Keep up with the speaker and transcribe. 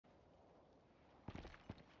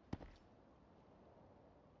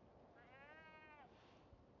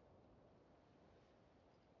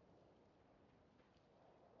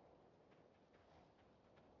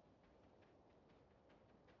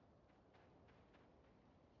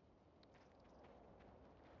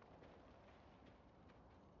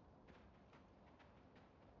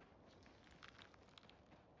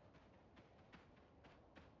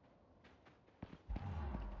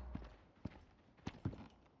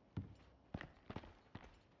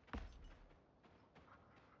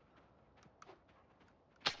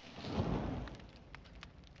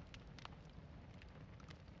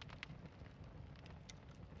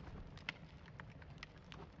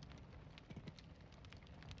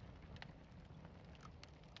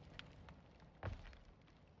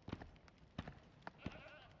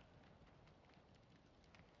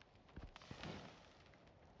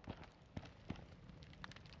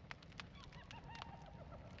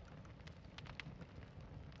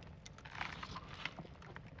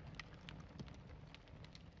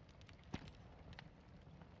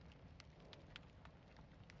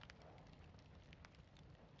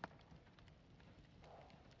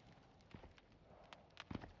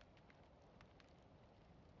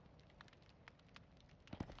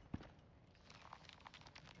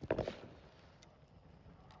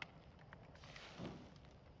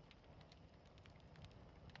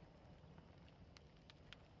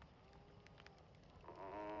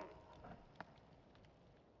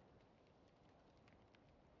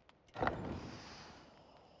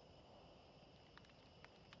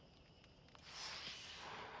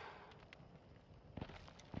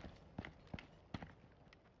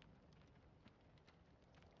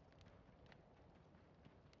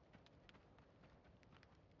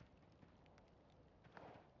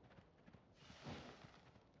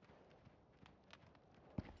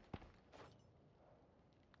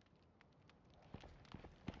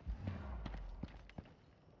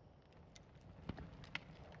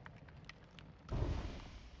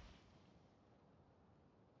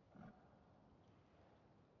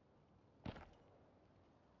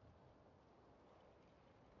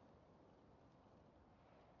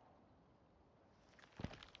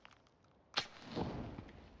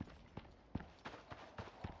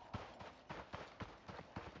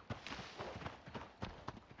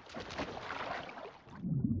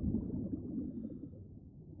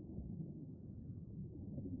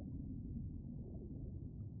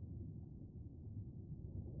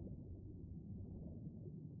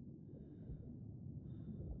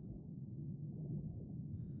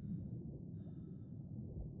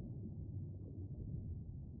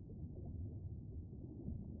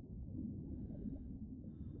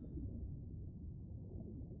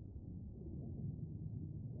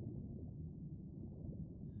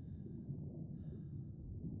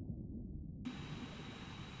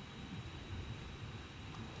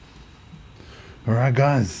Alright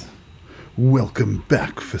guys, welcome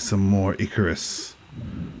back for some more Icarus,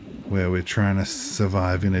 where we're trying to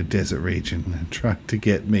survive in a desert region and trying to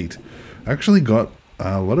get meat. I actually got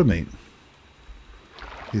a lot of meat.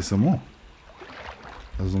 Here's some more.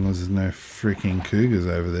 As long as there's no freaking cougars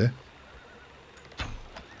over there.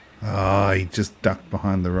 Ah, he just ducked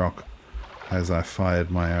behind the rock as I fired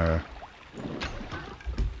my arrow.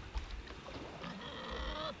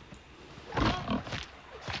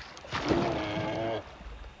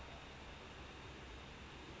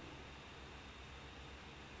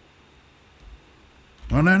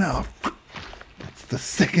 Oh no, that's the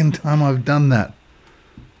second time I've done that.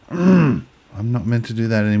 I'm not meant to do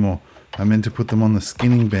that anymore. I'm meant to put them on the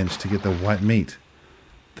skinning bench to get the white meat.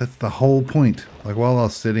 That's the whole point. Like while I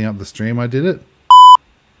was setting up the stream, I did it.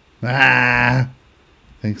 Ah!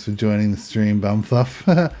 Thanks for joining the stream,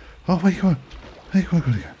 Bumfluff. Oh my god. Hey, go.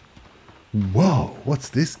 Whoa, what's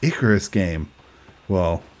this Icarus game?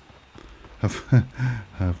 Well, I've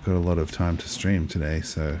got a lot of time to stream today,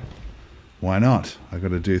 so why not? I got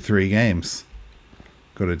to do 3 games.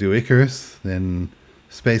 Got to do Icarus, then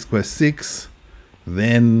Space Quest 6,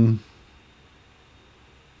 then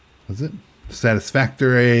what's it?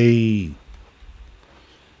 Satisfactory.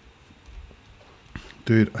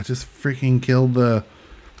 Dude, I just freaking killed the.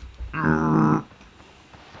 I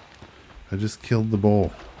just killed the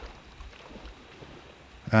boar.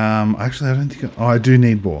 Actually, I don't think. I do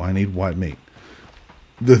need boar. I need white meat.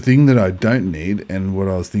 The thing that I don't need, and what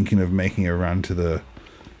I was thinking of making a run to the,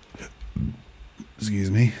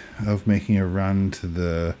 making a run to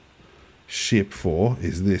the ship for,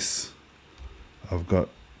 is this. I've got,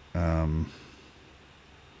 do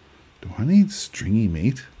I need stringy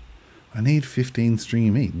meat? I need 15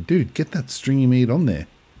 stringy meat. Dude, get that stringy meat on there.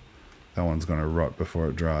 That one's going to rot before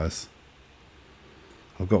it dries.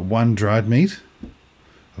 I've got 1 dried meat.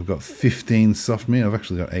 I've got 15 soft meat. I've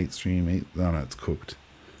actually got 8 stringy meat. Oh no, it's cooked.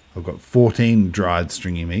 I've got 14 dried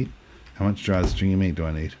stringy meat. How much dried stringy meat do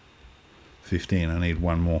I need? 15. I need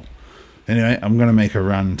 1 more. Anyway, I'm going to make a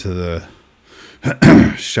run to the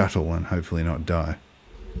shuttle and hopefully not die.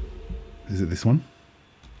 Is it this one?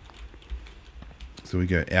 So we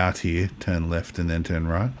go out here, turn left and then turn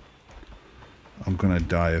right. I'm going to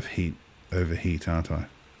die of overheat, aren't I?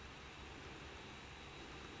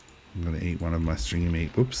 I'm going to eat one of my stringy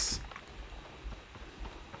meat. Oops.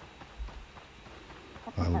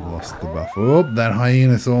 I lost the buff. Oh, that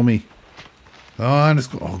hyena saw me.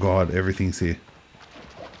 Oh god, everything's here.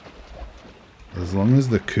 As long as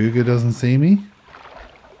the cougar doesn't see me,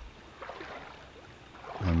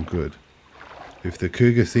 I'm good. If the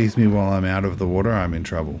cougar sees me while I'm out of the water, I'm in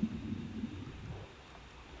trouble.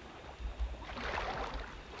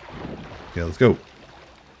 Okay, let's go.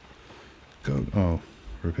 Go. Oh,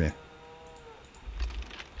 repair.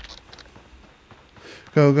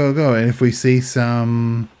 Go. And if we see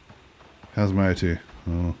some... How's my O2?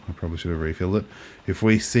 Oh, I probably should have refilled it. If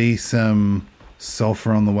we see some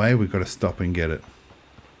sulfur on the way, we've got to stop and get it.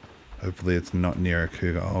 Hopefully it's not near a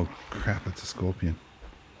cougar. Oh, crap, it's a scorpion.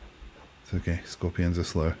 It's okay. Scorpions are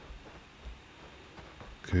slow.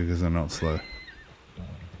 Cougars are not slow.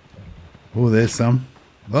 Oh, there's some.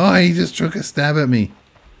 Oh, he just took a stab at me.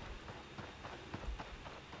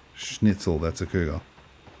 Schnitzel, that's a cougar.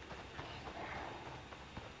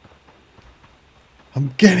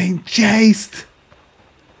 I'm getting chased!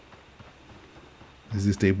 Is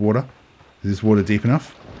this deep water? Is this water deep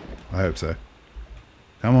enough? I hope so.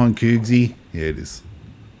 Come on, Cougsy. Yeah, it is.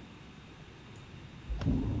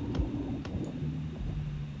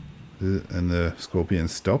 And the scorpion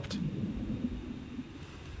stopped.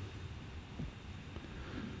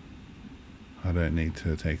 I don't need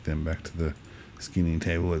to take them back to the skinning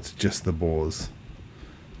table. It's just the boars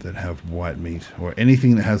that have white meat. Or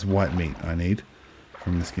anything that has white meat I need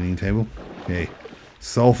from the skinning table. Okay.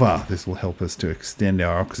 Sulfur. This will help us to extend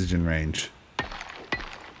our oxygen range.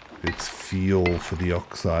 It's fuel for the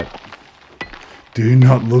oxide. Do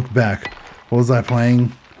not look back. What was I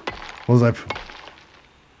playing? What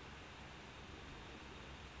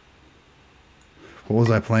was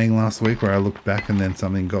I playing last week where I looked back and then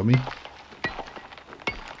something got me?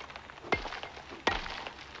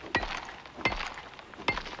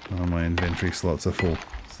 Oh, my inventory slots are full.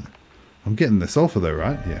 I'm getting the sulfur though,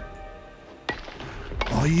 right? Yeah.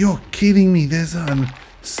 Oh, you're kidding me. There's a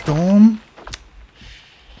storm?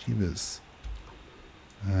 Jeebus.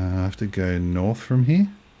 I have to go north from here.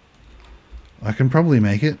 I can probably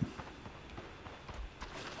make it.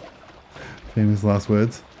 Famous last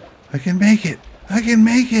words. I can make it. I can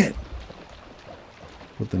make it.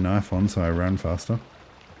 Put the knife on so I run faster.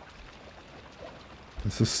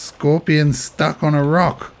 There's a scorpion stuck on a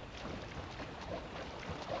rock.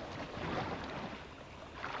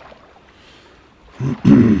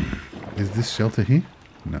 Is this shelter here?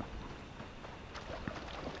 No.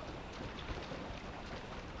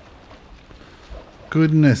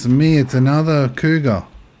 Goodness me, it's another cougar.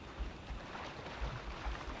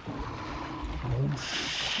 Oh,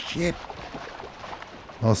 shit.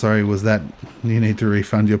 Oh, sorry, was that... You need to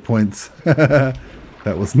refund your points. That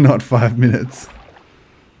was not 5 minutes.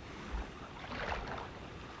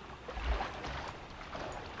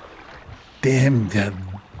 Damn that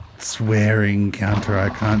swearing counter. I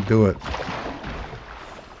can't do it. I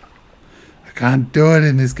can't do it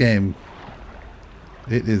in this game.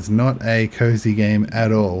 It is not a cozy game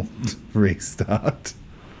at all. Restart.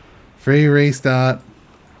 Free restart.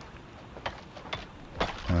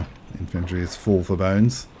 Oh, inventory is full for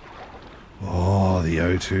bones. Oh, the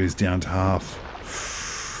O2 is down to half.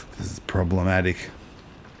 This is problematic.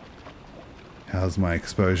 How's my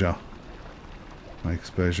exposure? My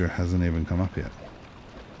exposure hasn't even come up yet.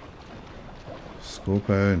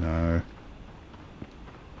 Scorpo, no.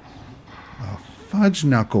 Oh, fudge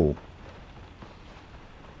knuckle.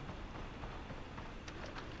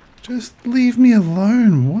 Just leave me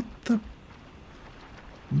alone.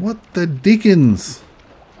 What the dickens?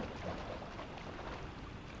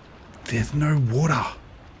 There's no water.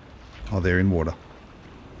 Oh, they're in water.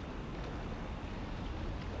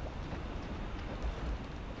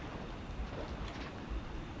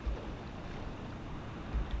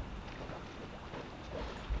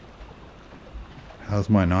 How's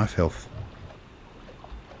my knife health?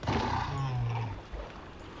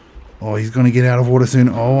 Oh, he's going to get out of water soon.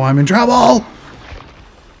 Oh, I'm in trouble!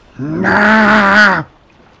 Nah!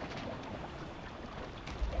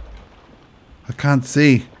 I can't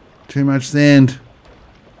see. Too much sand.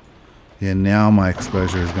 Yeah, now my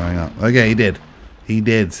exposure is going up. Okay, he did. He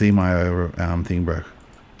did. See, my thing broke.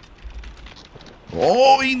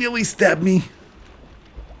 Oh, he nearly stabbed me.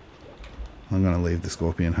 I'm going to leave the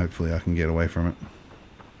scorpion. Hopefully I can get away from it.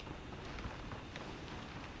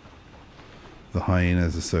 The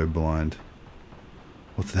hyenas are so blind.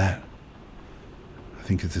 What's that? I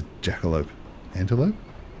think it's a jackalope. Antelope?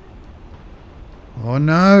 Oh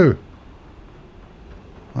no!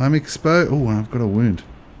 I'm exposed. Oh, I've got a wound.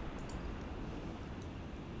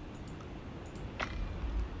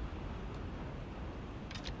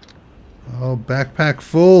 Oh, backpack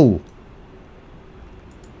full.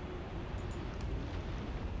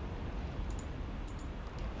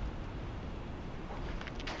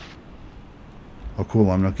 Oh,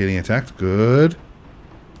 cool. I'm not getting attacked. Good.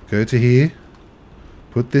 Go to here.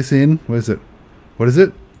 Put this in. Where's it? What is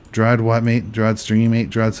it? Dried white meat, dried stringy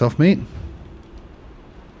meat, dried soft meat.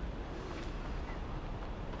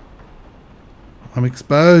 I'm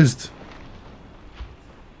exposed.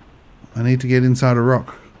 I need to get inside a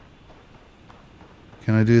rock.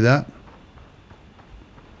 Can I do that?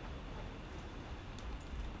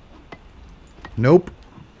 Nope.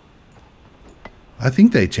 I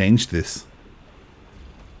think they changed this.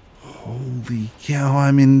 Holy cow,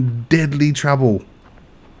 I'm in deadly trouble.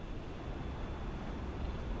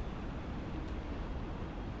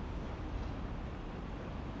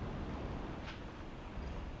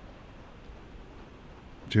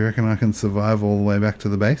 Do you reckon I can survive all the way back to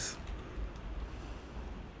the base?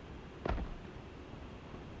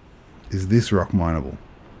 Is this rock mineable?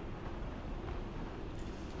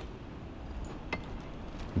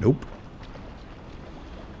 Nope.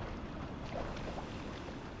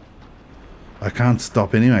 I can't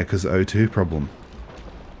stop anyway because O2 problem.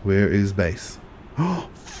 Where is base? Oh,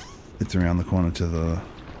 it's around the corner to the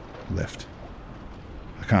left.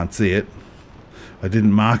 I can't see it. I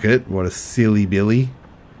didn't mark it. What a silly Billy.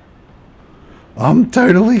 I'm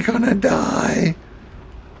totally gonna die.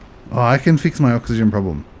 Oh, I can fix my oxygen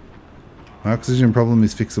problem. My oxygen problem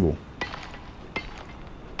is fixable.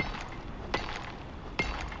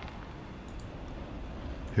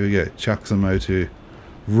 Here we go. Chuck some O2.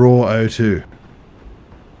 Raw O2.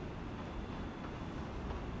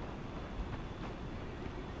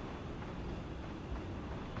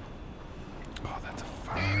 Oh, that's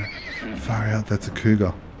a far out. That's a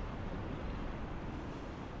cougar.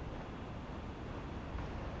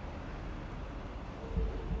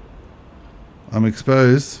 I'm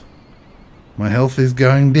exposed. My health is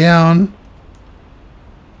going down.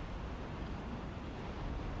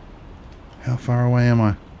 How far away am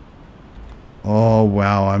I? Oh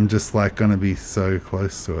wow, I'm just like gonna be so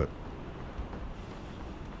close to it.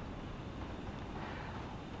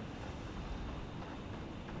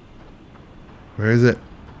 Where is it?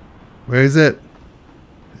 Where is it?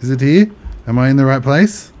 Is it here? Am I in the right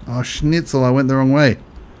place? Oh schnitzel, I went the wrong way.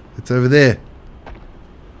 It's over there.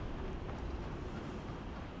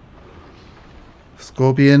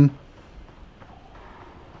 Scorpion.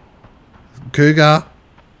 Cougar.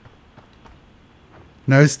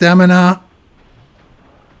 No stamina.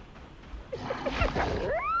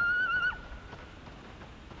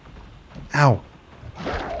 Ow.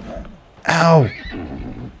 Ow.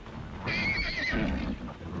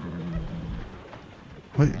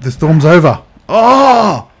 Wait, the storm's over.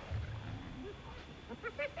 Oh!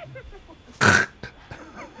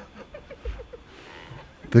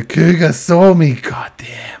 The cougar saw me. God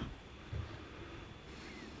damn.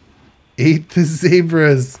 Eat the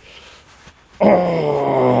zebras.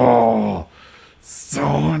 Oh, so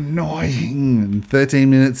annoying. And 13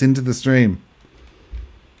 minutes into the stream.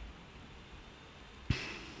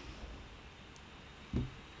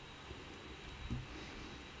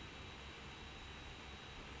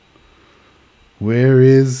 Where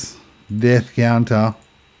is death counter?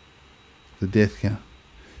 The death count.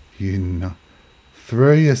 You know.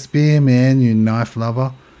 Throw your spear, man, you knife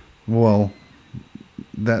lover. Well,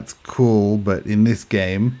 that's cool, but in this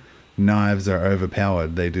game, knives are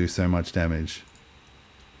overpowered. They do so much damage.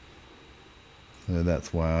 So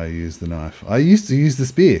that's why I use the knife. I used to use the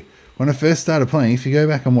spear. When I first started playing, if you go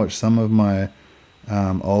back and watch some of my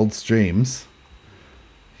old streams,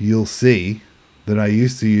 you'll see that I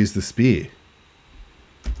used to use the spear.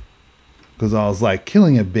 Because I was like,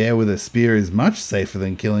 killing a bear with a spear is much safer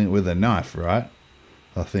than killing it with a knife, right?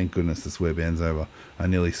 Oh, thank goodness the swear band's over. I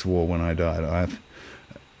nearly swore when I died.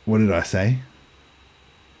 What did I say?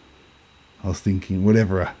 I was thinking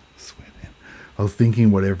whatever I swear band. I was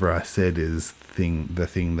thinking whatever I said is the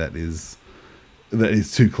thing that is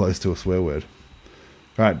too close to a swear word.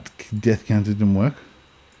 Right, death counter didn't work.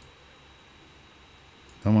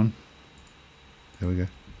 Come on. There we go.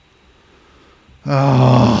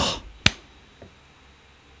 Oh.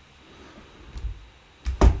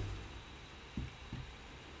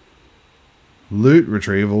 Loot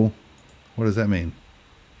retrieval. What does that mean?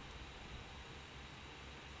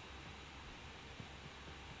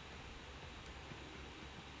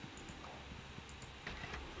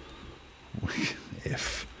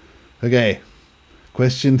 F. Okay.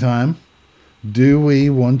 Question time. Do we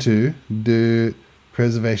want to do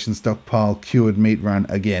preservation stockpile cured meat run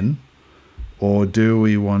again? Or do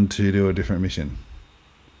we want to do a different mission?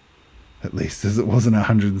 At least as it wasn't a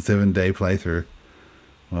 107-day playthrough.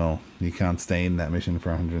 Well, you can't stay in that mission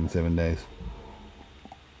for 107 days.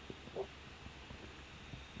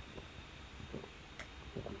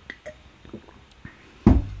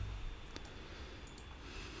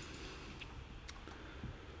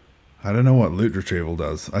 I don't know what loot retrieval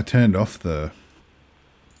does. I turned off the...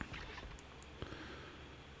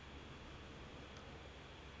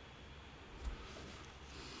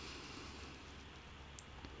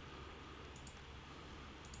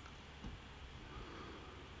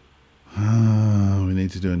 we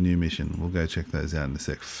need to do a new mission. We'll go check those out in a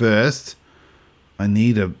sec. First, I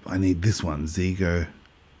need this one, Zigo.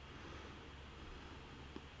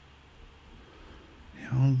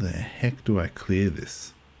 How the heck do I clear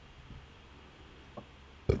this?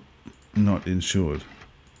 Not insured.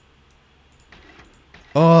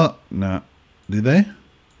 Oh, no. Did they?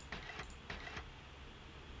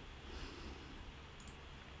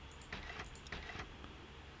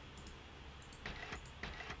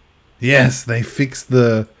 Yes, they fixed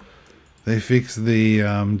the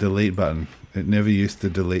delete button. It never used to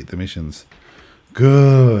delete the missions.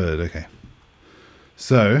 Good. Okay.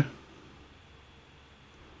 So,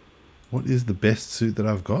 what is the best suit that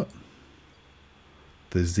I've got?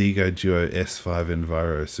 The Zigo Duo S5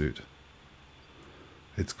 Enviro suit.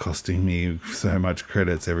 It's costing me so much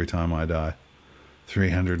credits every time I die.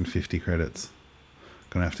 350 credits.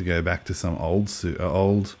 Gonna have to go back to some old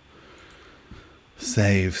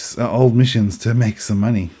saves, old missions to make some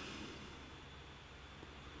money.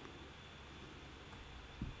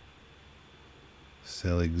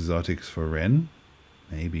 Sell exotics for Ren?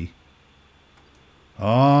 Maybe.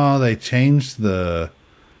 Oh, they changed the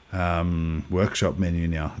workshop menu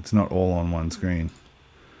now. It's not all on one screen.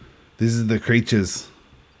 This is the creatures.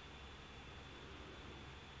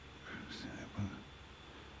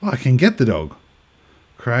 Oh, I can get the dog.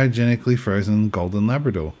 Cryogenically frozen golden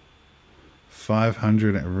Labrador.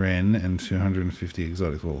 500 Ren and 250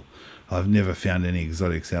 exotics. Well, I've never found any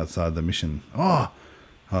exotics outside the mission. Oh,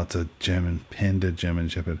 it's a German Panda German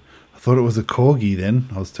Shepherd. I thought it was a Corgi then.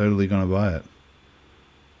 I was totally going to buy it.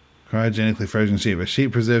 Cryogenically frozen sheep. A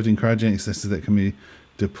sheep preserved in cryogenic stasis that can be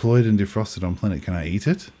deployed and defrosted on planet. Can I eat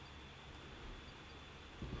it?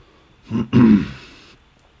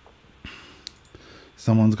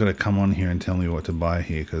 Someone's got to come on here and tell me what to buy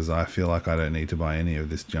here, because I feel like I don't need to buy any of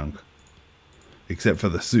this junk. Except for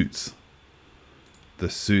the suits. The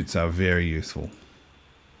suits are very useful.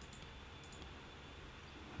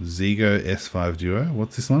 Zigo S5 Duo.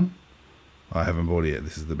 What's this one? I haven't bought it yet.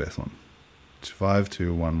 This is the best one.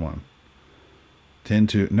 5211.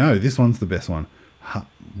 10-2. No, this one's the best one.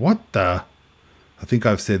 What the? I think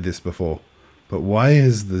I've said this before. But why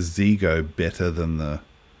is the Zigo better than the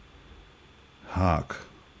Hark?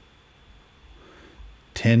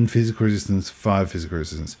 10 physical resistance, 5 physical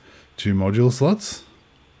resistance. 2 module slots.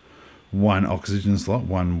 1 oxygen slot,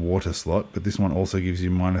 1 water slot. But this one also gives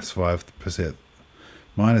you -5%.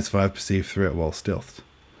 -5 perceived threat while stealthed.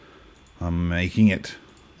 I'm making it.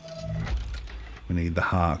 We need the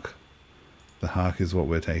Hark. The Hark is what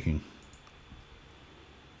we're taking.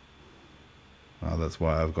 Oh, that's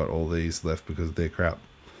why I've got all these left, because they're crap.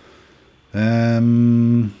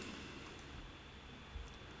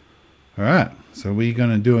 Alright, so we're going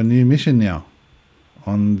to do a new mission now.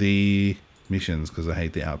 On the missions, because I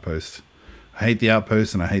hate the outpost. I hate the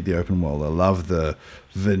outpost and I hate the open world. I love the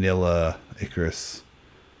vanilla Icarus.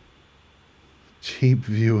 Cheap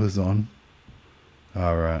viewers on.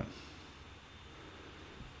 Alright.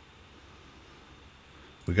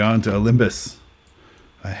 We're going to Olympus.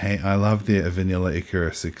 I love the vanilla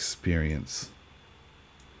Icarus experience.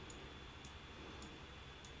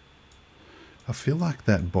 I feel like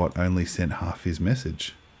that bot only sent half his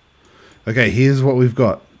message. Okay, here's what we've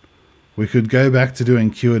got. We could go back to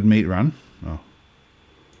doing cured meat run. Oh.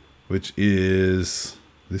 Which is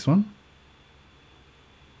this one.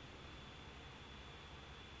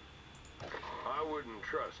 I wouldn't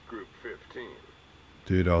trust group 15.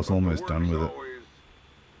 Dude, I was almost done with it.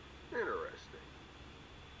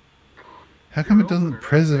 How come it doesn't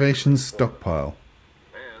preservation stockpile?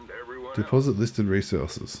 Deposit listed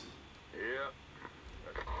resources.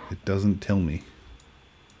 It doesn't tell me.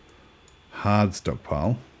 Hard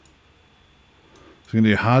stockpile. So we're going to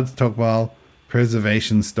do hard stockpile,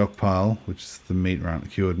 preservation stockpile, which is the meat run,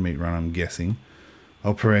 cured meat run, I'm guessing.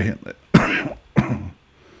 Operate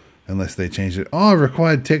unless they change it. Oh,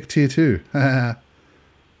 required tech tier 2.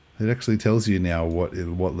 It actually tells you now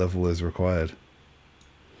what level is required.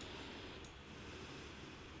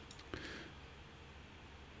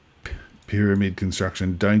 Pyramid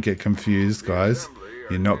construction. Don't get confused, guys.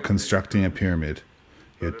 You're not constructing a pyramid.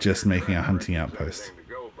 You're just making a hunting outpost.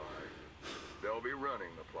 They'll be running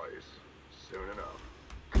the place soon enough.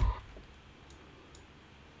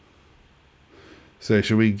 So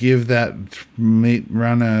should we give that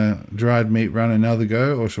dried meat run another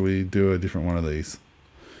go, or should we do a different one of these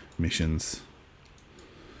missions?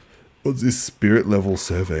 What's this spirit level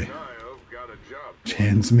survey?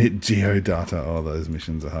 Transmit geodata. Oh, those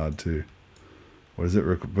missions are hard too. What does it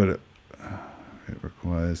require? It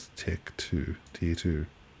requires tech 2, tier 2.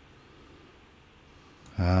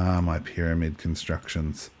 Ah, my pyramid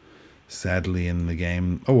constructions. Sadly in the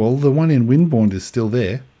game. Oh, well, the one in Windborne is still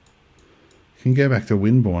there. You can go back to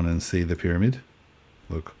Windborne and see the pyramid.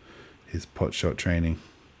 Look, his pot shot training.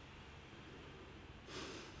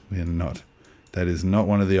 We're not. That is not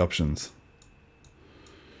one of the options.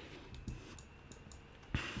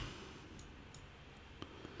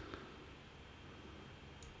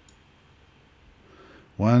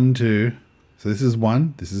 One, two. So this is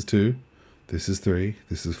 1, this is 2, this is 3,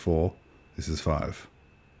 this is 4, this is 5.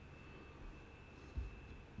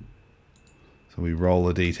 So we roll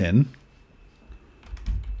a d10.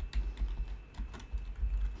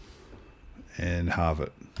 And halve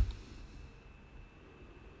it.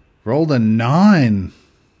 Rolled a 9.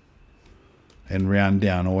 And round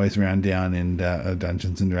down. Always round down in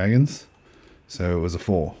Dungeons and Dragons. So it was a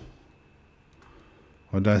 4.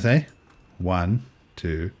 What did I say? 1,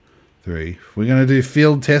 2, 3. We're going to do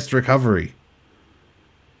field test recovery.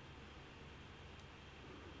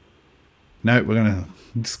 No, we're going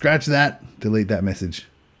to scratch that. Delete that message.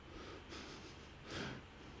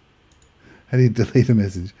 How do you delete a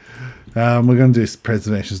message? We're going to do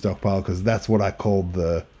preservation stockpile because that's what I called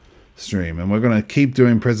the stream. And we're going to keep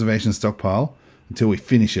doing preservation stockpile until we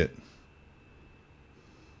finish it.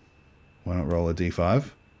 Why not roll a d5?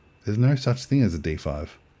 There's no such thing as a d5.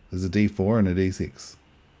 There's a d4 and a d6.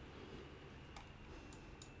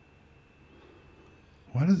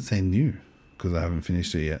 Why does it say new? Because I haven't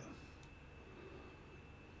finished it yet.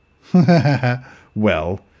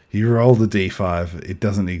 Well, you roll the d5. It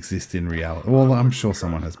doesn't exist in reality. Well, I'm sure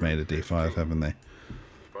someone has made a d5, haven't they?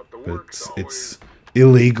 But it's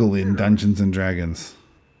illegal in Dungeons and Dragons.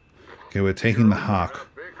 Okay, we're taking the Hark.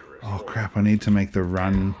 Oh crap, I need to make the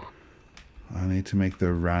run. I need to make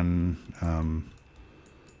the run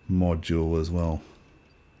module as well.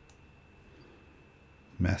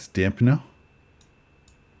 Mass dampener.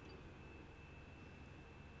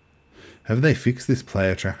 Have they fixed this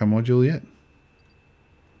player tracker module yet?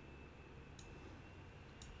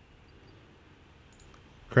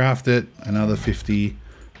 Craft it. Another 50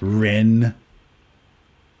 Ren.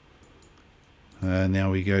 Now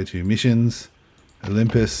we go to missions.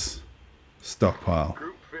 Olympus. Stockpile.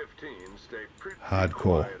 Group 15 stay pretty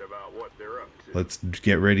Hardcore. quiet about what they're up to. Let's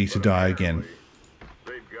get ready to die again.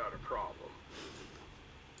 They've got a problem.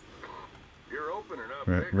 You're opening up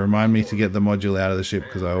Remind me to get the module out of the ship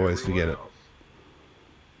because I always forget it.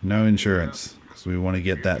 No insurance because we want to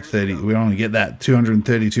get that 30. We want to get that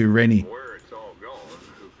 232 Rennie. Where it's all going,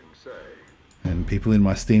 who can say? And people in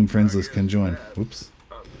my Steam friends list can join. Whoops.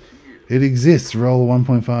 Up to you. It exists. Roll a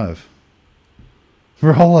 1.5.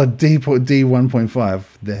 Roll a D 1.5.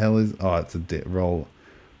 The hell is? Oh, it's a D. Roll.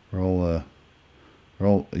 You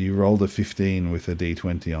rolled a 15 with a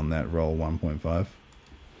D20 on that. Roll 1.5.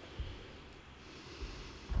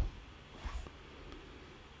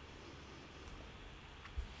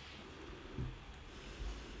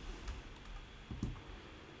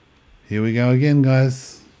 Here we go again,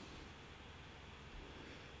 guys.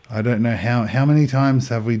 I don't know how many times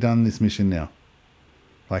have we done this mission now?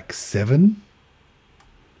 Like 7?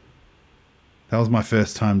 That was my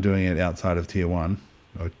first time doing it outside of tier 1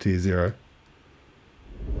 or tier 0.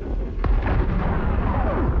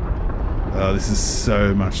 Oh, this is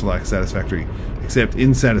so much like Satisfactory, except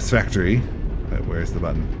in Satisfactory, where is the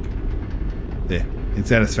button? There. In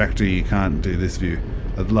Satisfactory, you can't do this view.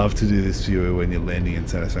 I'd love to do this view when you're landing in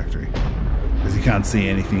Satisfactory, because you can't see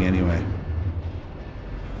anything anyway.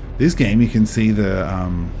 This game, you can see the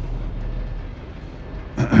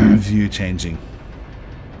view changing.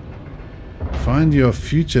 Find your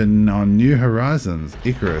future on New Horizons.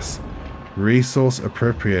 Icarus. Resource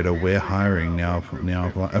appropriator. We're hiring now.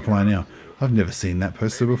 Apply now. I've never seen that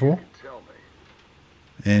poster before.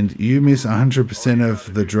 And you miss 100%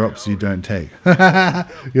 of the drops you don't take.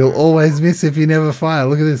 You'll always miss if you never fire.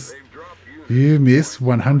 Look at this. You miss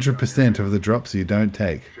 100% of the drops you don't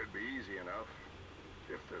take. Should be easy enough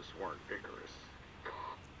if this weren't Icarus.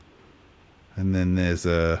 And then there's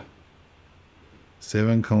a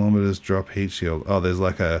 7 kilometers drop heat shield. Oh, there's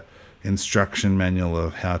like a instruction manual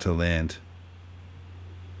of how to land.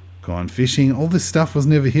 Gone fishing. All this stuff was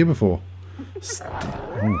never here before.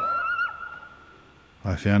 Ooh.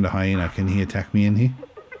 I found a hyena. Can he attack me in here?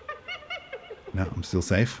 No, I'm still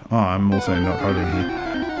safe. Oh, I'm also not hot in here.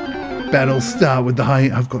 Battle start with the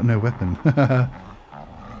hyena. I've got no weapon.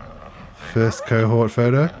 First cohort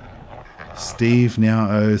photo. Steve now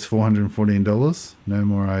owes $414. No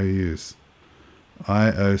more IOUs.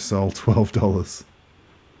 I owe Sol $12.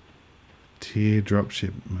 Tier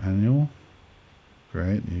dropship manual.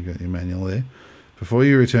 Great, you got your manual there. Before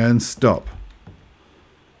you return, stop.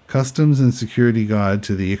 Customs and security guide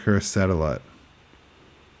to the Icarus satellite.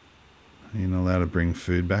 You're not allowed to bring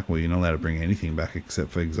food back. Well, you're not allowed to bring anything back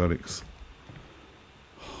except for exotics.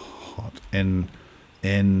 Hot. And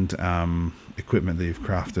equipment that you've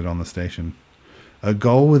crafted on the station. A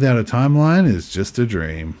goal without a timeline is just a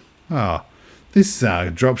dream. Ah, this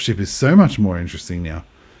dropship is so much more interesting now.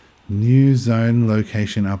 New zone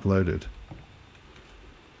location uploaded.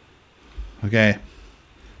 Okay.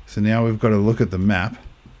 So now we've got to look at the map.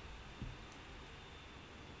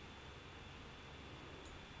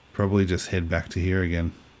 Probably just head back to here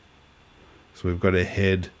again. So we've got to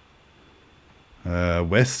head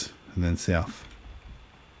west and then south.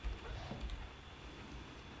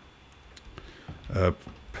 Oh,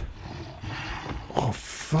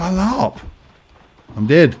 fall up. I'm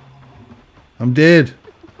dead. I'm dead.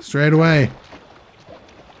 Straight away.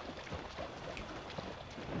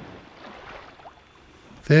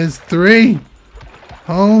 There's 3.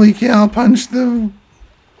 Holy cow, punch the...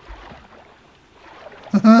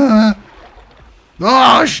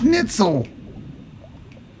 Oh, schnitzel.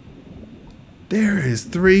 There is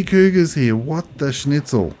 3 cougars here. What the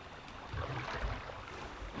schnitzel?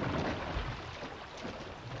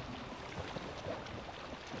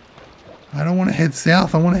 I don't want to head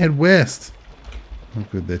south. I want to head west. Oh,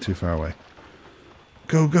 good. They're too far away.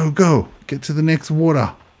 Go, go, go. Get to the next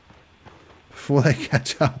water before they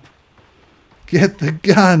catch up. Get the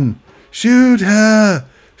gun. Shoot her.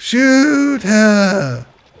 Shoot her.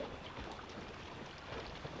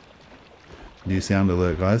 New sound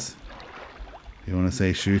alert, guys. If you want to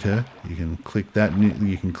say shoot her, you can click that.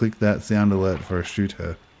 You can click that sound alert for a shoot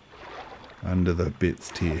her under the bits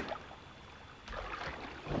tier.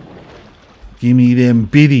 Gimme them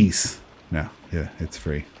biddies. No, yeah, it's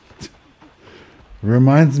free.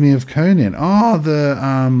 Reminds me of Conan. Oh,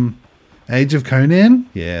 the Age of Conan?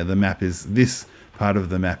 Yeah, the map is... This part of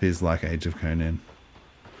the map is like Age of Conan.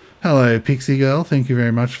 Hello, Pixie Girl. Thank you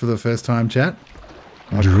very much for the first time chat.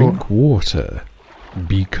 Drink water.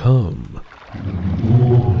 Become.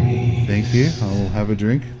 Thank you. I'll have a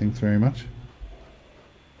drink. Thanks very much.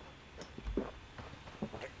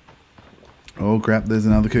 Oh crap, there's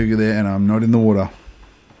another cougar there and I'm not in the water.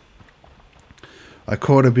 I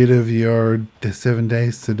caught a bit of your 7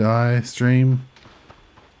 Days to Die stream.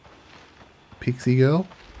 Pixie Girl.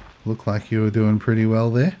 Looked like you were doing pretty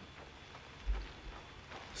well there.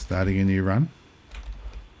 Starting a new run.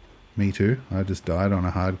 Me too. I just died on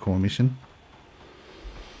a hardcore mission.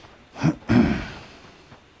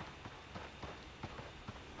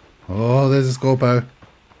 Oh, there's a Scorpo.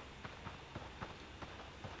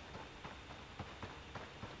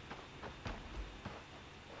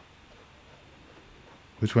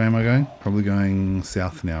 Which way am I going? Probably going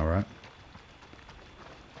south now, right?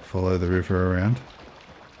 Follow the river around.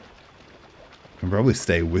 Can probably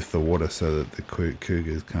stay with the water so that the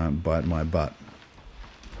cougars can't bite my butt.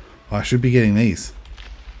 Oh, I should be getting these.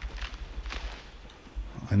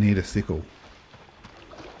 I need a sickle.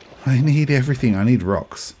 I need everything. I need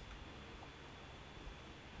rocks.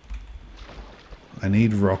 I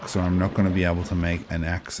need rocks or I'm not going to be able to make an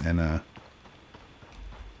axe and a...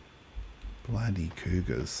 Bloody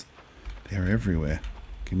cougars. They're everywhere.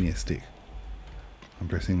 Give me a stick. I'm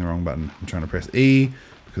pressing the wrong button. I'm trying to press E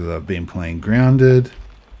because I've been playing Grounded.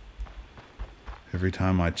 Every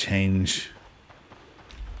time I change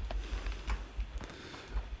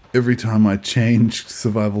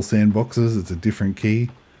survival sandboxes, it's a different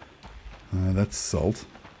key. That's salt.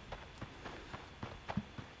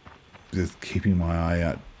 Just keeping my eye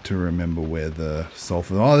out to remember where the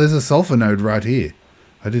sulfur... Oh, there's a sulfur node right here.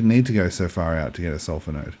 I didn't need to go so far out to get a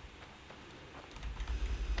sulfur node.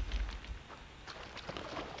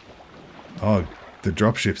 Oh, the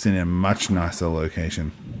dropship's in a much nicer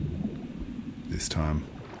location this time.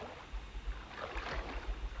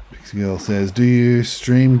 Pixie Girl says, do you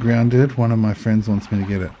stream Grounded? One of my friends wants me to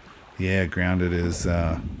get it. Yeah, Grounded is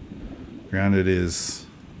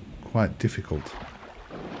quite difficult.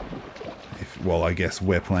 Well, I guess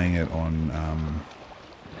we're playing it on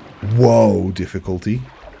Whoa difficulty.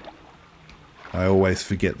 I always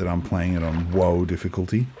forget that I'm playing it on Whoa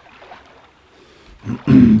difficulty.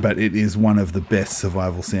 But it is one of the best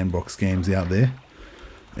survival sandbox games out there.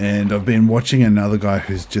 And I've been watching another guy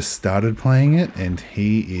who's just started playing it, and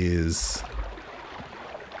he is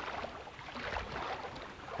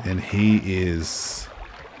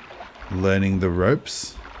learning the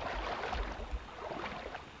ropes.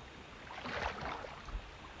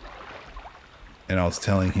 And I was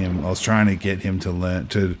telling him, I was trying to get him to learn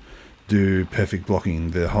to do perfect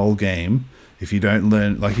blocking the whole game. If you don't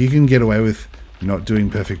learn, like, you can get away with not doing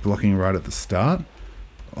perfect blocking right at the start.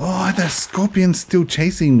 Oh, that scorpion's still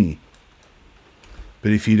chasing me.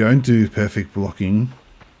 But if you don't do perfect blocking,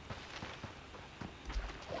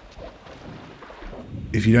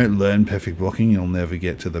 if you don't learn perfect blocking, you'll never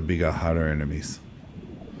get to the bigger, harder enemies.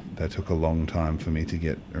 That took a long time for me to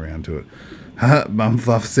get around to it.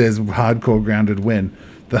 Mumfluff says hardcore Grounded when?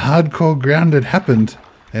 The hardcore Grounded happened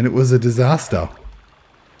and it was a disaster.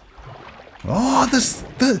 Oh,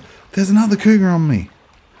 there's another cougar on me.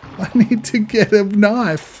 I need to get a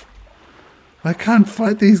knife. I can't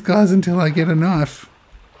fight these guys until I get a knife.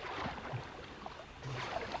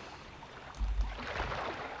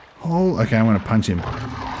 Oh, okay, I'm going to punch him.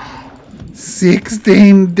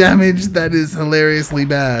 16 damage. That is hilariously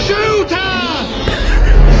bad. Shoot her!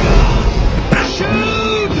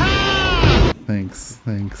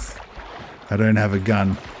 Thanks. I don't have a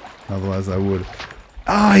gun. Otherwise I would.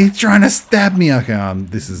 Oh, he's trying to stab me. Okay,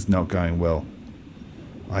 this is not going well.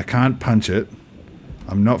 I can't punch it.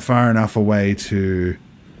 I'm not far enough away to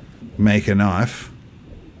make a knife.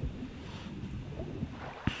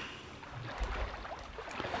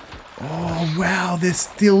 Oh, wow, they're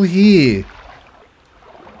still here.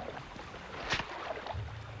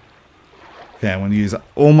 Okay, I'm going to use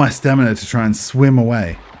all my stamina to try and swim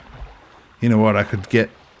away. You know what? I could get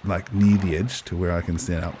like near the edge to where I can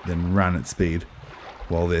stand up, then run at speed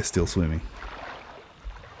while they're still swimming.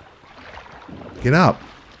 Get up.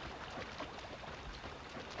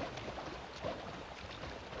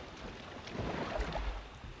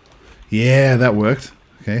 Yeah, that worked.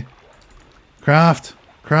 Okay. Craft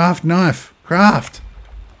knife. Craft.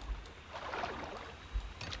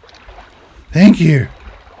 Thank you.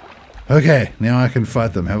 Okay, now I can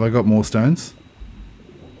fight them. Have I got more stones?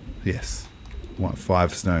 Yes. I want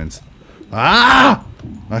 5 stones. Ah!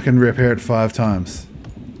 I can repair it 5 times.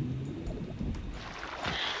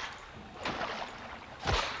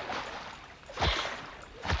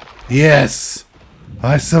 Yes!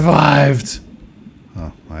 I survived!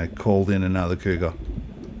 Oh, I called in another cougar.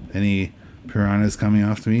 Any piranhas coming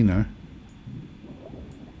after me? No.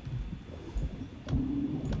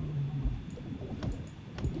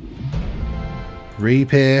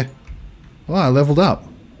 Repair. Oh, I leveled up.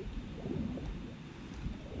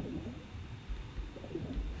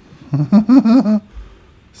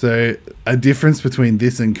 So a difference between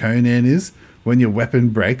this and Conan is when your weapon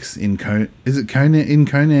breaks in Conan. Is it Conan? In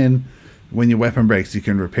Conan, when your weapon breaks, you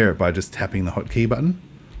can repair it by just tapping the hotkey button.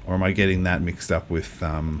 Or am I getting that mixed up with...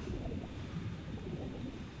 Come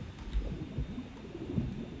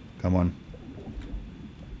on.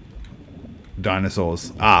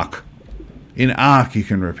 Dinosaurs. Ark. In Ark, you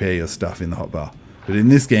can repair your stuff in the hotbar. But in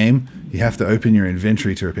this game, you have to open your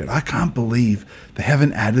inventory to repair it. I can't believe they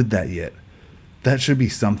haven't added that yet. That should be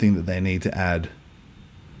something that they need to add.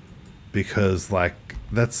 Because, like,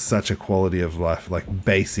 that's such a quality of life, like,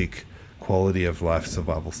 basic quality of life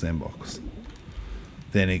survival sandbox.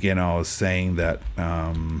 Then again, I was saying that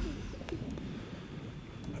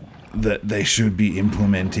that they should be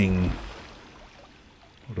implementing...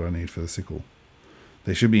 What do I need for the sickle?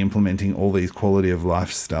 They should be implementing all these quality of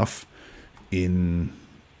life stuff in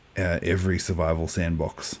every survival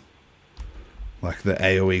sandbox. Like the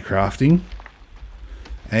AoE crafting.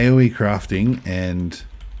 AoE crafting and...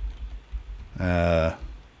 there's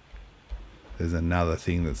another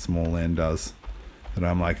thing that Small Land does that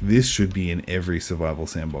I'm like, this should be in every survival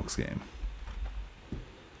sandbox game.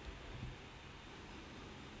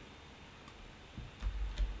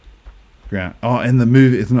 Oh, and the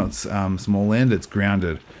move is not Small Land, it's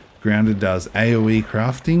Grounded. Grounded does AoE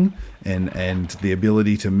crafting and the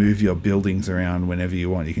ability to move your buildings around whenever you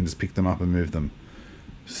want. You can just pick them up and move them.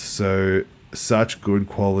 So, such good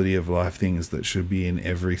quality of life things that should be in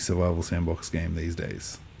every survival sandbox game these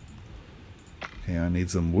days. Okay, I need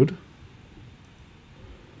some wood.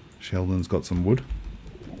 Sheldon's got some wood.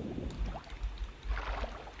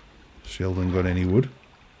 Sheldon got any wood?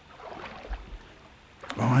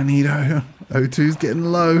 Oh, I need O2's getting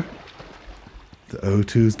low. The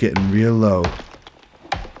O2's getting real low.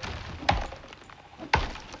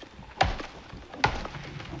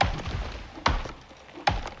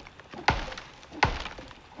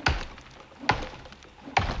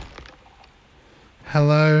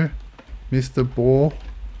 Hello, Mr. Boar.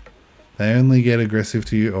 They only get aggressive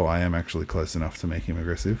to you. Oh, I am actually close enough to make him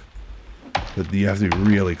aggressive. But you have to be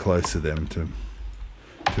really close to them to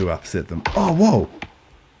upset them. Oh, whoa!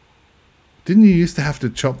 Didn't you used to have to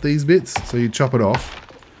chop these bits? So you chop it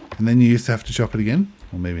off, and then you used to have to chop it again?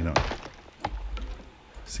 Or maybe not.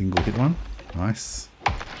 Single hit one. Nice.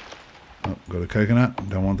 Oh, got a coconut.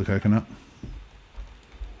 Don't want the coconut.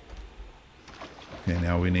 Okay,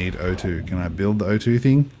 now we need O2. Can I build the O2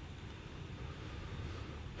 thing?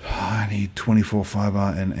 I need 24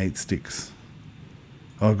 fiber and 8 sticks.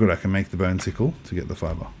 Oh good, I can make the bone sickle to get the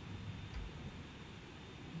fiber.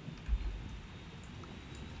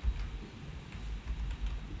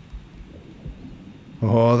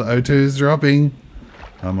 Oh, the O2 is dropping.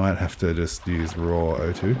 I might have to just use raw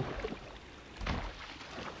O2.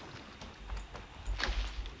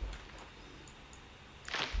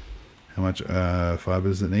 How much fiber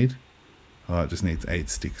does it need? Oh, it just needs 8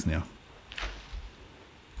 sticks now.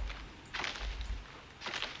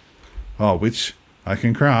 Oh, which I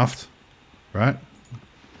can craft, right?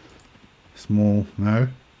 Small, no.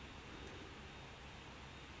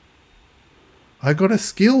 I got a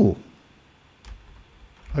skill.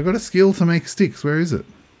 I got a skill to make sticks. Where is it?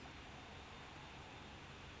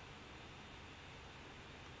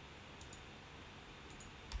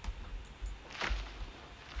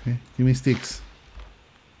 Okay, give me sticks.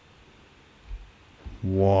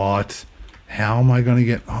 What? How am I going to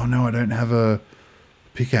get... Oh no, I don't have a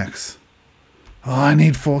pickaxe. Oh, I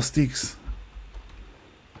need 4 sticks.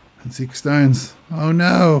 And 6 stones. Oh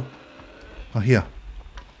no. Oh, here.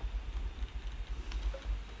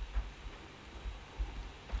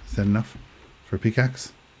 Is that enough for a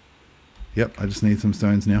pickaxe? Yep, I just need some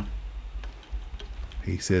stones now.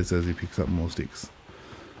 He says as he picks up more sticks.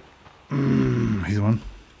 Here's one.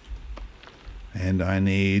 And I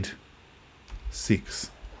need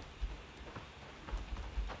 6.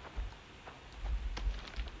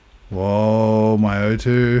 Whoa, my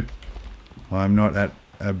O2. Well, I'm not at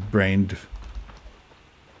a brain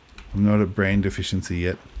deficiency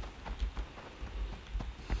yet.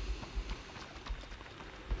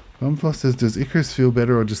 Bumfloss says, does Icarus feel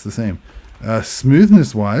better or just the same?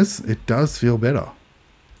 Smoothness wise, it does feel better.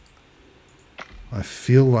 I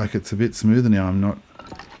feel like it's a bit smoother now. I'm not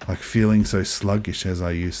like feeling so sluggish as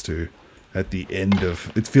I used to at the end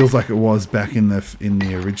of... It feels like it was back in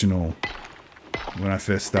the original... When I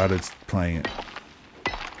first started playing it.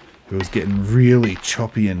 It was getting really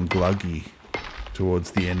choppy and gluggy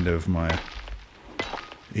towards the end of my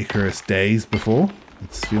Icarus days before.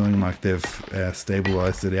 It's feeling like they've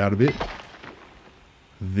stabilized it out a bit.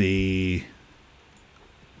 the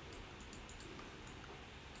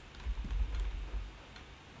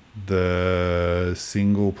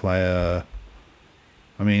single player.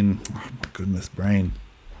 I mean, oh my goodness, brain.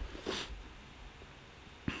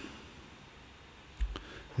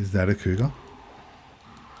 Is that a cougar?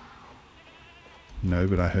 No,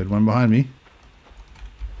 but I heard one behind me.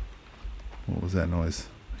 What was that noise?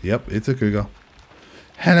 Yep, it's a cougar.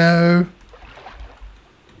 Hello.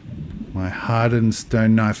 My hardened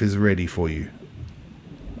stone knife is ready for you.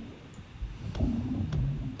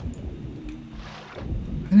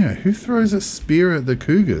 Anyway, who throws a spear at the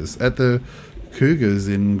cougars? At the cougars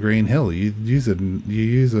in Green Hill, you use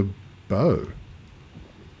a bow.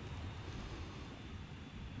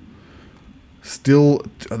 Still,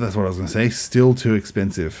 that's what I was going to say. Still too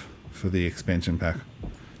expensive for the expansion pack.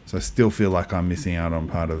 So I still feel like I'm missing out on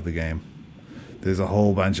part of the game. There's a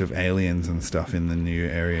whole bunch of aliens and stuff in the new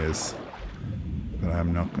areas. But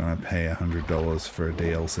I'm not going to pay $100 for a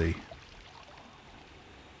DLC.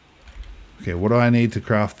 Okay, what do I need to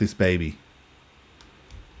craft this baby?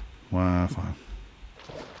 Well, fine.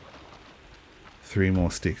 3 more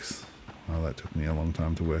sticks. Oh, that took me a long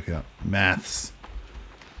time to work out. Maths.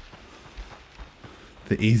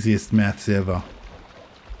 The easiest maths ever.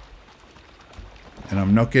 And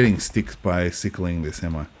I'm not getting sticks by sickling this,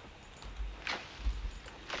 am I?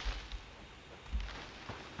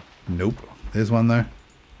 Nope. There's one though.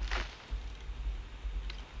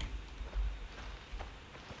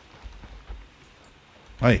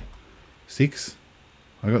 Hey, 6.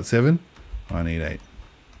 I got 7. I need 8.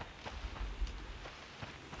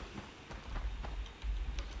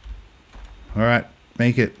 Alright,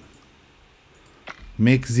 make it.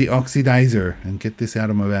 Make the oxidizer and get this out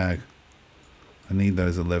of my bag. I need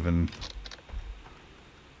those 11.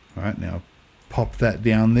 Alright, now pop that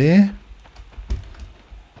down there.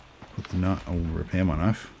 Put the knife. I'll repair my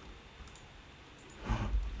knife.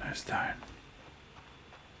 No stone.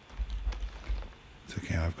 It's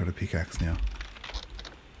okay, I've got a pickaxe now.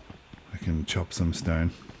 I can chop some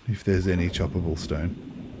stone, if there's any choppable stone.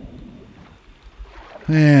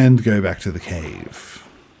 And go back to the cave.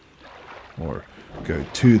 Or go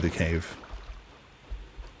to the cave.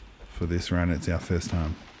 For this run, it's our first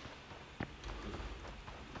time.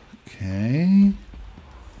 Okay.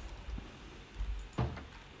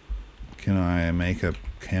 Can I make a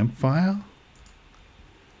campfire?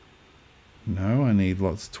 No, I need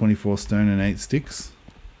lots. 24 stone and 8 sticks.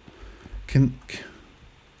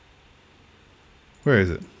 Where is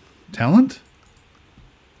it? Talent?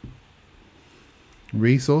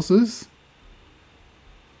 Resources?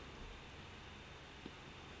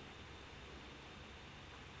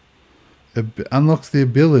 Unlocks the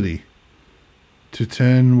ability to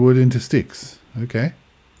turn wood into sticks. Okay.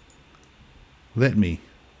 Let me.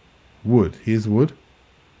 Wood. Here's wood.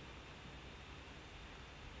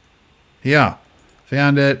 Yeah.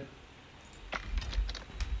 Found it.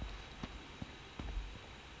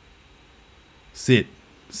 Sit.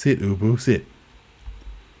 Sit, Ubu. Sit.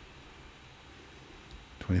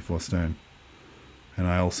 24 stone. And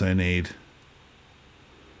I also need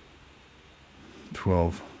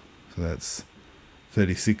 12. So that's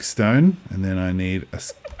 36 stone. And then I need a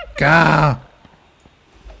scar.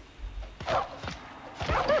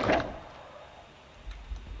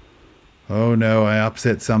 Oh no, I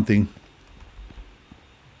upset something.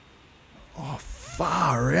 Oh,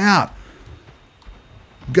 far out.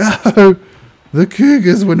 Go! The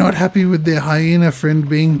cougars were not happy with their hyena friend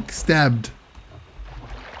being stabbed.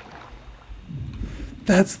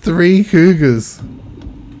 That's 3 cougars.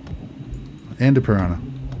 And a piranha.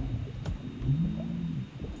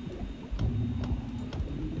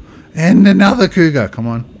 And another cougar. Come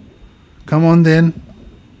on. Come on then.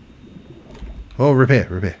 Oh, repair,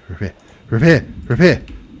 repair, repair. Repair, repair.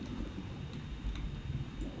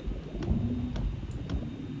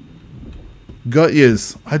 Got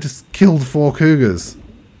yous. I just killed 4 cougars.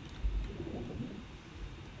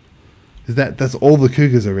 That's all the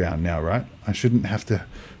cougars around now, right? I shouldn't have to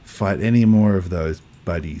fight any more of those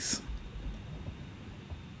buddies.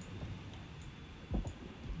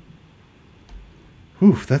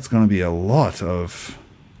 Oof, that's going to be a lot of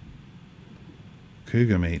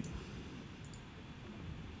cougar meat.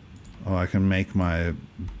 Oh, I can make my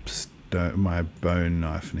bone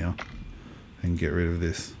knife now and get rid of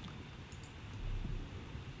this.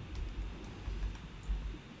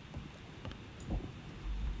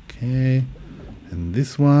 Okay, and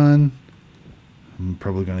this one, I'm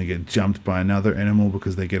probably going to get jumped by another animal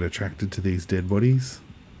because they get attracted to these dead bodies.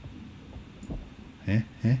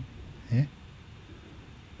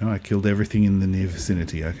 No, I killed everything in the near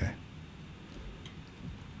vicinity. Okay.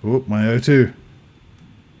 Oh, my O2.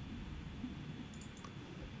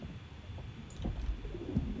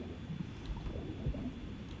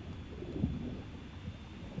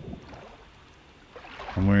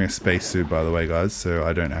 spacesuit, by the way, guys, so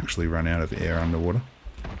I don't actually run out of air underwater.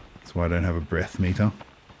 That's why I don't have a breath meter.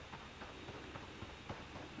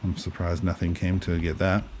 I'm surprised nothing came to get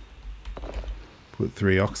that. Put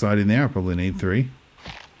 3 oxide in there. I probably need 3.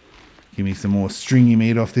 Give me some more stringy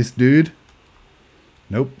meat off this dude.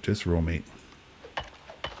 Nope, just raw meat.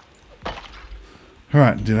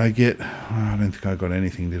 Alright, did I get... Oh, I don't think I got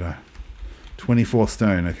anything, did I? 24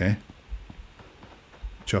 stone, okay.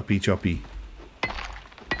 Choppy, choppy.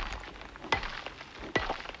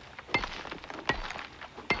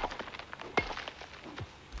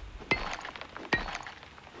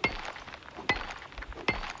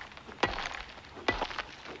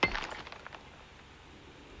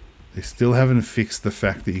 They still haven't fixed the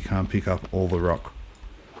fact that you can't pick up all the rock.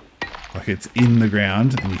 Like, it's in the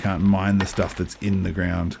ground and you can't mine the stuff that's in the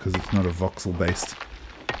ground because it's not a voxel based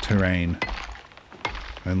terrain.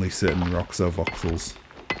 Only certain rocks are voxels.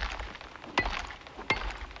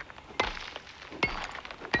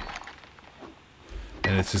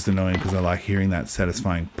 And it's just annoying because I like hearing that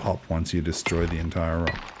satisfying pop once you destroy the entire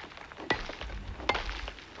rock.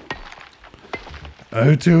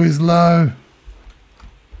 O2 is low.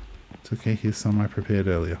 It's okay, here's some I prepared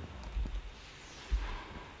earlier.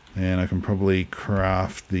 And I can probably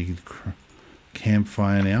craft the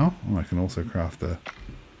campfire now. Oh, I can also craft the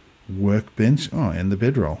workbench. Oh, and the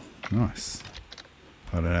bedroll. Nice.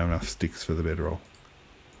 I don't have enough sticks for the bedroll.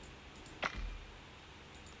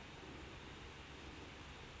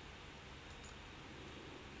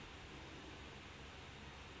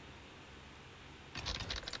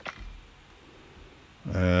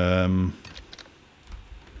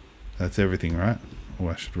 That's everything, right? Oh,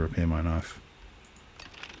 I should repair my knife.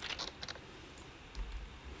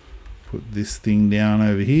 Put this thing down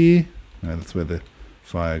over here. No, that's where the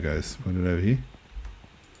fire goes. Put it over here.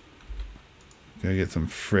 Go get some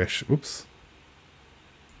fresh... Oops.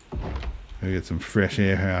 Go get some fresh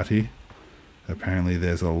air out here. Apparently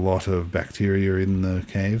there's a lot of bacteria in the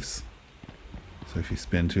caves. So if you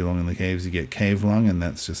spend too long in the caves, you get cave lung, and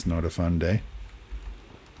that's just not a fun day.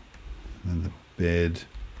 And the bed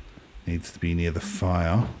needs to be near the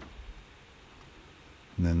fire.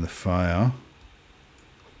 And then the fire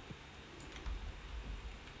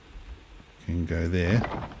can go there.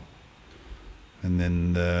 And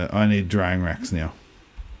then I need drying racks now.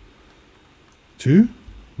 2?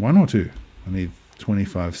 1 or 2? I need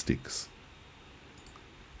 25 sticks.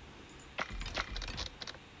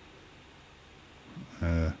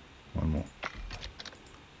 One more.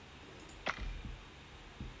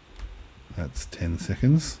 That's 10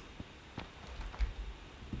 seconds.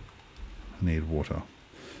 I need water.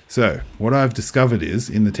 So, what I've discovered is,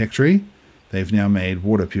 in the tech tree, they've now made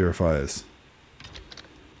water purifiers.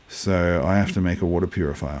 So, I have to make a water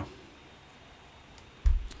purifier.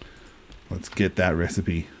 Let's get that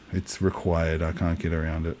recipe. It's required. I can't get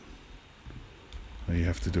around it. You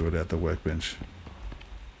have to do it at the workbench.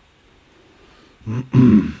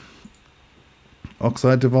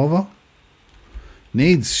 Oxide devolver?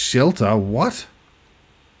 Needs shelter? What?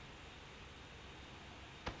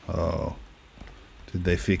 Oh. Did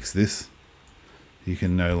they fix this? You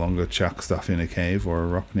can no longer chuck stuff in a cave or a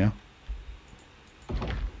rock now.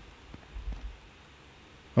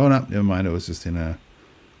 Oh no, never mind. It was just in a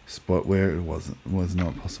spot where it was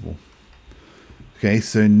not possible. Okay,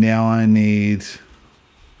 so now I need...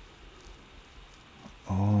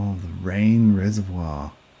 Oh, the rain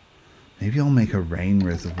reservoir. Maybe I'll make a rain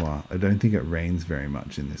reservoir. I don't think it rains very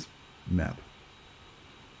much in this map.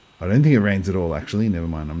 I don't think it rains at all, actually. Never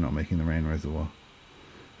mind, I'm not making the rain reservoir.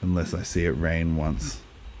 Unless I see it rain once.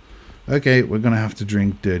 Okay, we're going to have to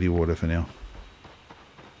drink dirty water for now.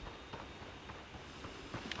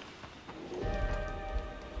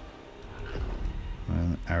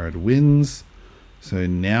 And arid winds. So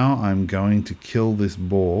now I'm going to kill this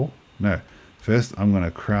boar. No, first I'm going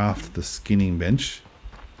to craft the skinning bench.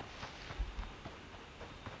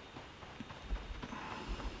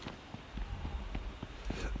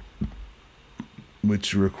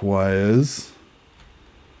 Which requires,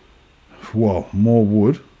 whoa, more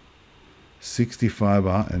wood, 60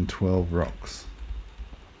 fiber and 12 rocks.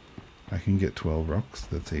 I can get 12 rocks,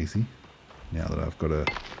 that's easy. Now that I've got a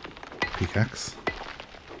pickaxe.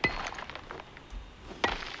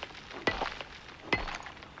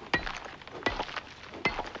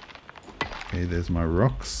 Okay, there's my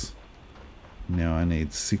rocks. Now I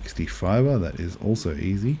need 60 fiber, that is also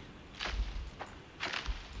easy.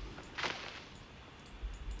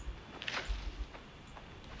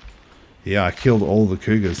 Yeah, I killed all the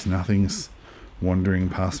cougars. Nothing's wandering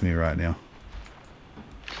past me right now.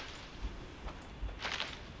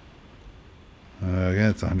 Okay,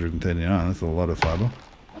 that's 139. That's a lot of fiber.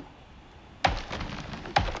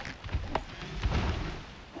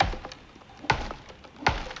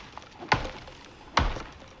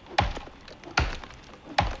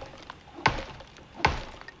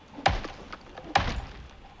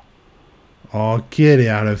 Oh, get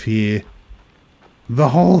out of here. The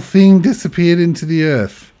whole thing disappeared into the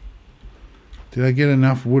earth. Did I get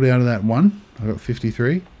enough wood out of that one? I got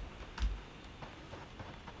 53.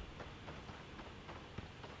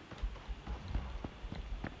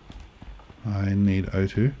 I need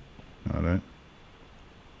O2. No, I don't.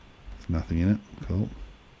 There's nothing in it. Cool.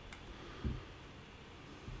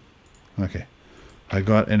 Okay. I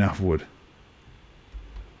got enough wood.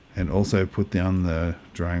 And also put down the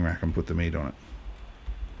drying rack and put the meat on it.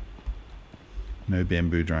 No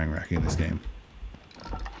bamboo drying rack in this game.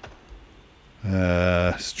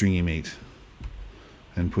 Stringy meat.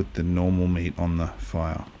 And put the normal meat on the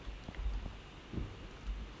fire.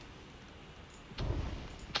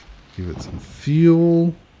 Give it some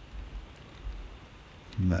fuel.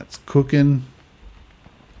 And that's cooking.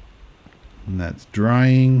 And that's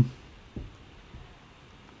drying.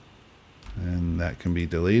 And that can be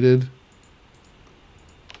deleted.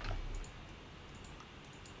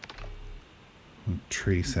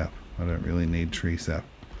 Tree sap. I don't really need tree sap.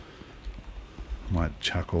 Might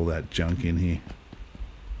chuck all that junk in here.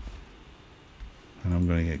 And I'm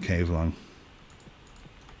going to get cave lung.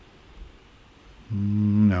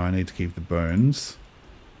 No, I need to keep the bones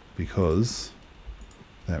because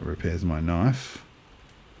that repairs my knife.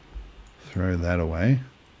 Throw that away.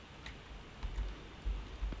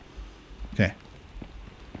 Okay.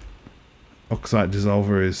 Oxide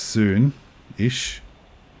dissolver is soon-ish.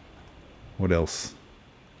 What else?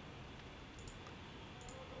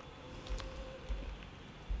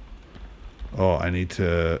 Oh, I need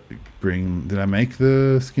to bring... Did I make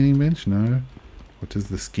the skinning bench? No. What does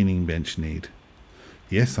the skinning bench need?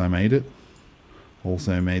 Yes, I made it.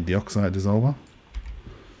 Also made the oxide dissolver.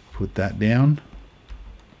 Put that down.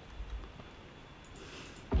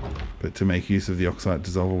 But to make use of the oxide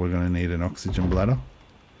dissolver, we're going to need an oxygen bladder.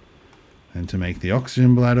 And to make the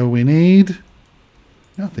oxygen bladder, we need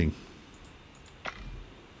nothing.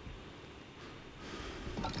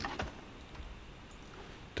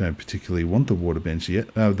 Don't particularly want the water bench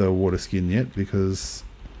yet, the water skin yet, because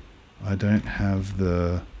I don't have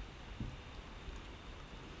the...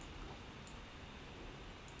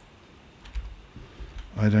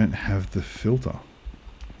 I don't have the filter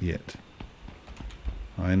yet.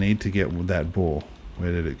 I need to get that boar.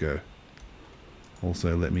 Where did it go?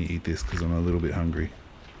 Also, let me eat this because I'm a little bit hungry.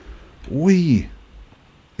 Wee!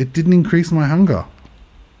 It didn't increase my hunger.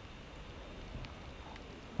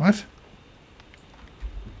 What?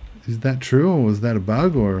 Is that true, or was that a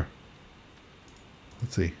bug, or...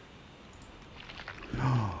 Let's see.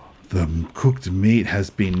 The cooked meat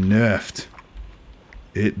has been nerfed.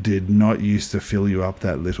 It did not used to fill you up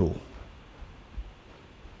that little.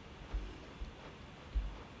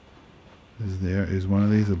 Is one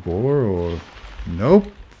of these a boar, or...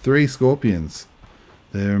 Nope. 3 scorpions.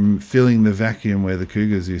 They're filling the vacuum where the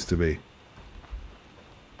cougars used to be.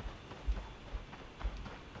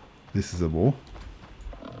 This is a boar.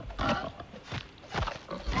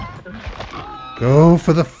 Go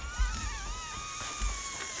for the...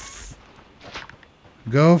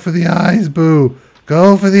 Go for the eyes, Boo.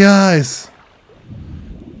 Go for the eyes.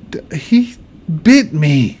 He bit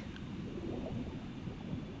me.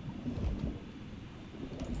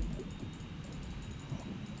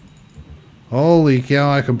 Holy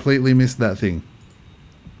cow, I completely missed that thing.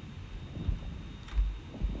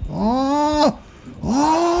 Oh!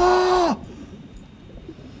 Oh!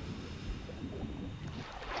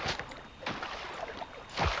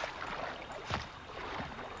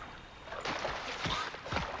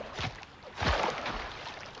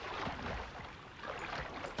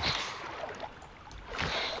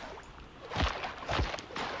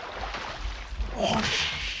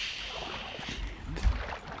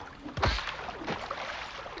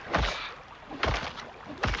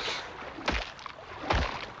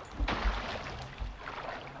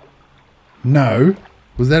 No.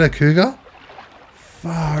 Was that a cougar?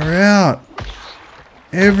 Far out.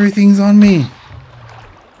 Everything's on me.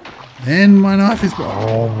 And my knife is...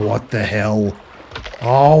 Oh, what the hell?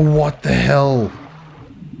 Oh, what the hell?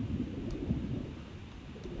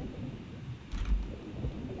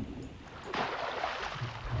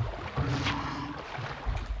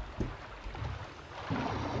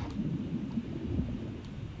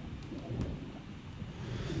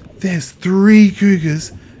 There's 3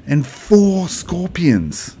 cougars and 4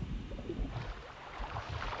 scorpions.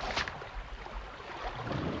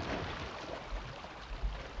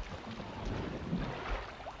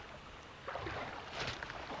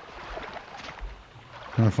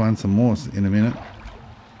 Gonna find some more in a minute.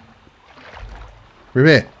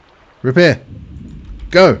 Repair. Repair.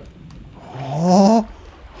 Go. Oh,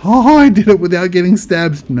 I did it without getting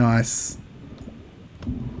stabbed. Nice.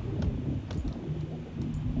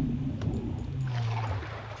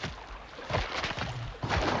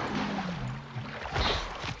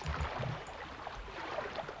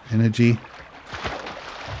 Energy.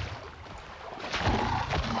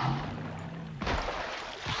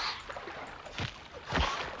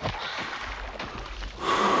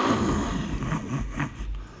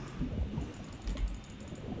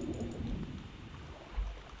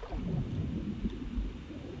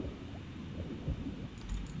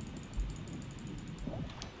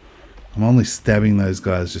 I'm only stabbing those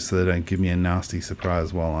guys just so they don't give me a nasty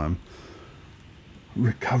surprise while I'm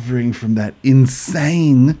recovering from that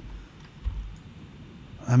insane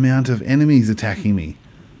amount of enemies attacking me.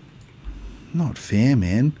 Not fair,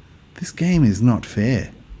 man. This game is not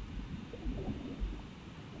fair.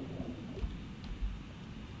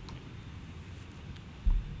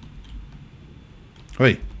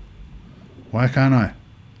 Wait. Why can't I?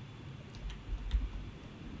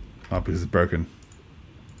 Oh, because it's broken.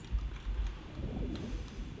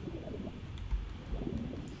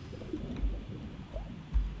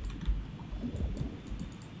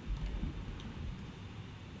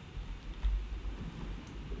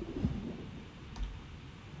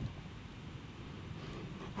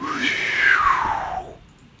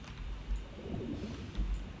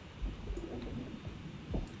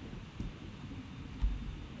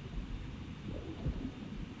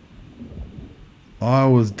 I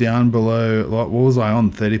was down below, like, what was I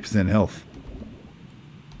on? 30% health.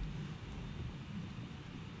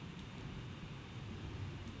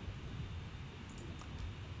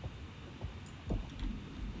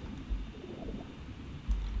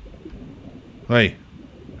 Hey,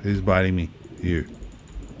 who's biting me? You.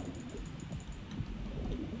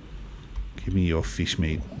 Give me your fish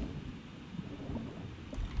meat.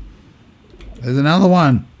 There's another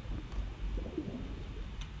one.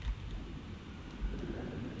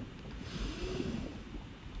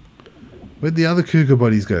 Where'd the other cougar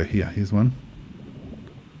bodies go? Here, here's one.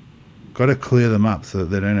 Got to clear them up so that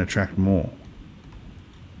they don't attract more.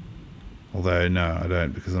 Although, no, I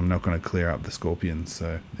don't, because I'm not going to clear up the scorpions,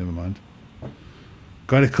 so never mind.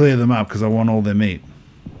 Got to clear them up because I want all their meat.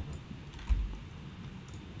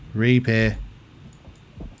 Repair.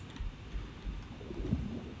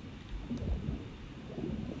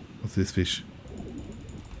 What's this fish?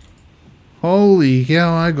 Holy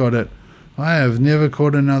cow, I got it. I have never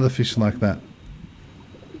caught another fish like that.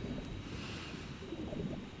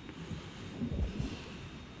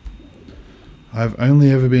 I've only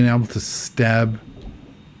ever been able to stab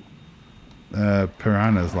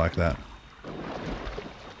piranhas like that.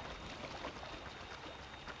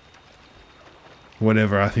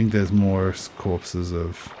 Whatever, I think there's more corpses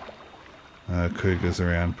of cougars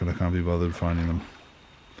around, but I can't be bothered finding them.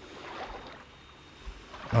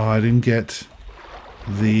 Oh, I didn't get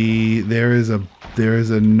the... There is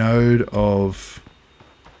a node of...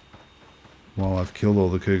 While I've killed all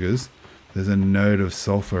the cougars, there's a node of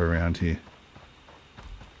sulfur around here.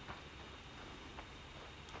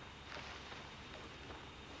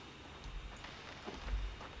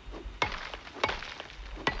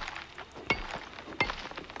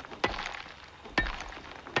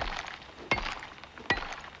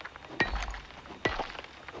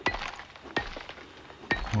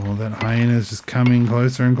 Oh, that hyena is just coming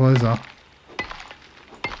closer and closer.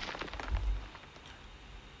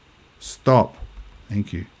 Stop.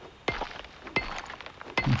 Thank you.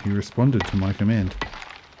 He responded to my command.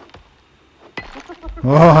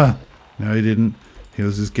 Oh, no he didn't. He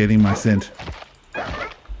was just getting my scent.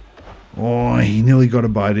 Oh, he nearly got a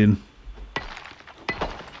bite in.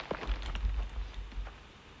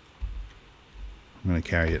 I'm going to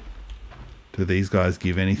carry it. Do these guys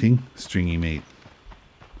give anything? Stringy meat.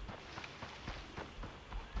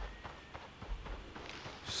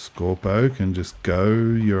 Scorpo can just go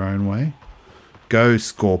your own way. Go,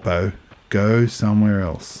 Scorpo. Go somewhere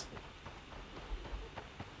else.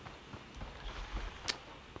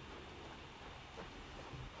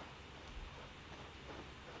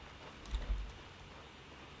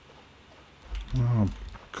 Oh,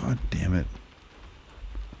 god damn it.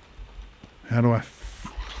 How do I...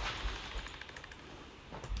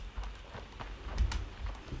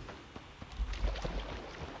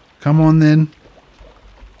 Come on then.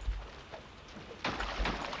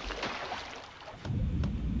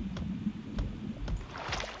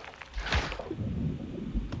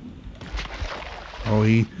 Oh,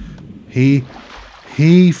 he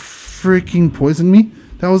freaking poisoned me?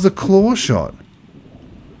 That was a claw shot.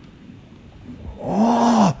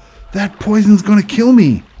 Oh, that poison's gonna kill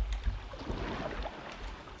me.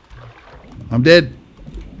 I'm dead.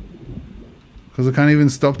 Because I can't even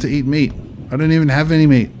stop to eat meat. I don't even have any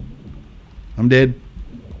meat. I'm dead.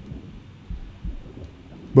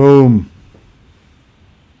 Boom.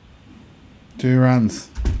 2 runs.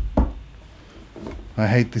 I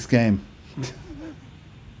hate this game.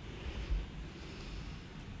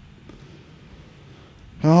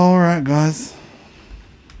 Alright, guys.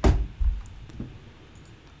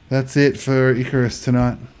 That's it for Icarus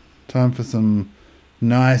tonight. Time for some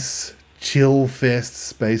nice chill fest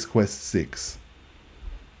Space Quest 6.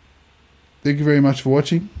 Thank you very much for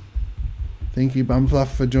watching. Thank you, Bumfluff,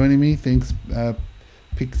 for joining me. Thanks,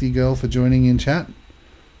 Pixie Girl, for joining in chat.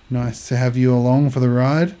 Nice to have you along for the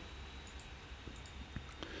ride.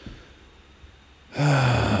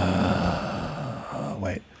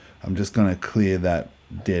 Wait, I'm just going to clear that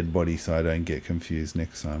dead body so I don't get confused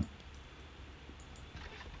next time.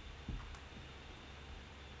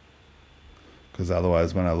 Because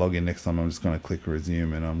otherwise when I log in next time I'm just going to click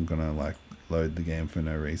resume and I'm going to like load the game for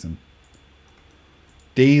no reason.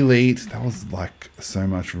 Delete. That was like so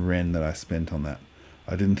much Ren that I spent on that.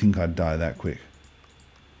 I didn't think I'd die that quick.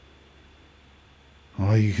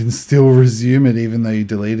 Oh, you can still resume it even though you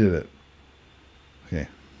deleted it. Okay.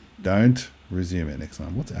 Don't resume it next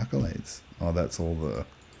time. What's accolades? Oh, that's all the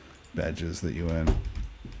badges that you earn.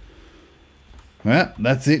 Well,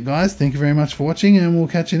 that's it, guys. Thank you very much for watching, and we'll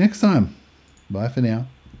catch you next time. Bye for now.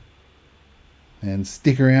 And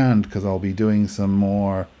stick around, because I'll be doing some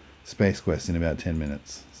more Space Quest in about 10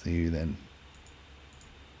 minutes. See you then,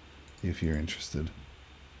 if you're interested.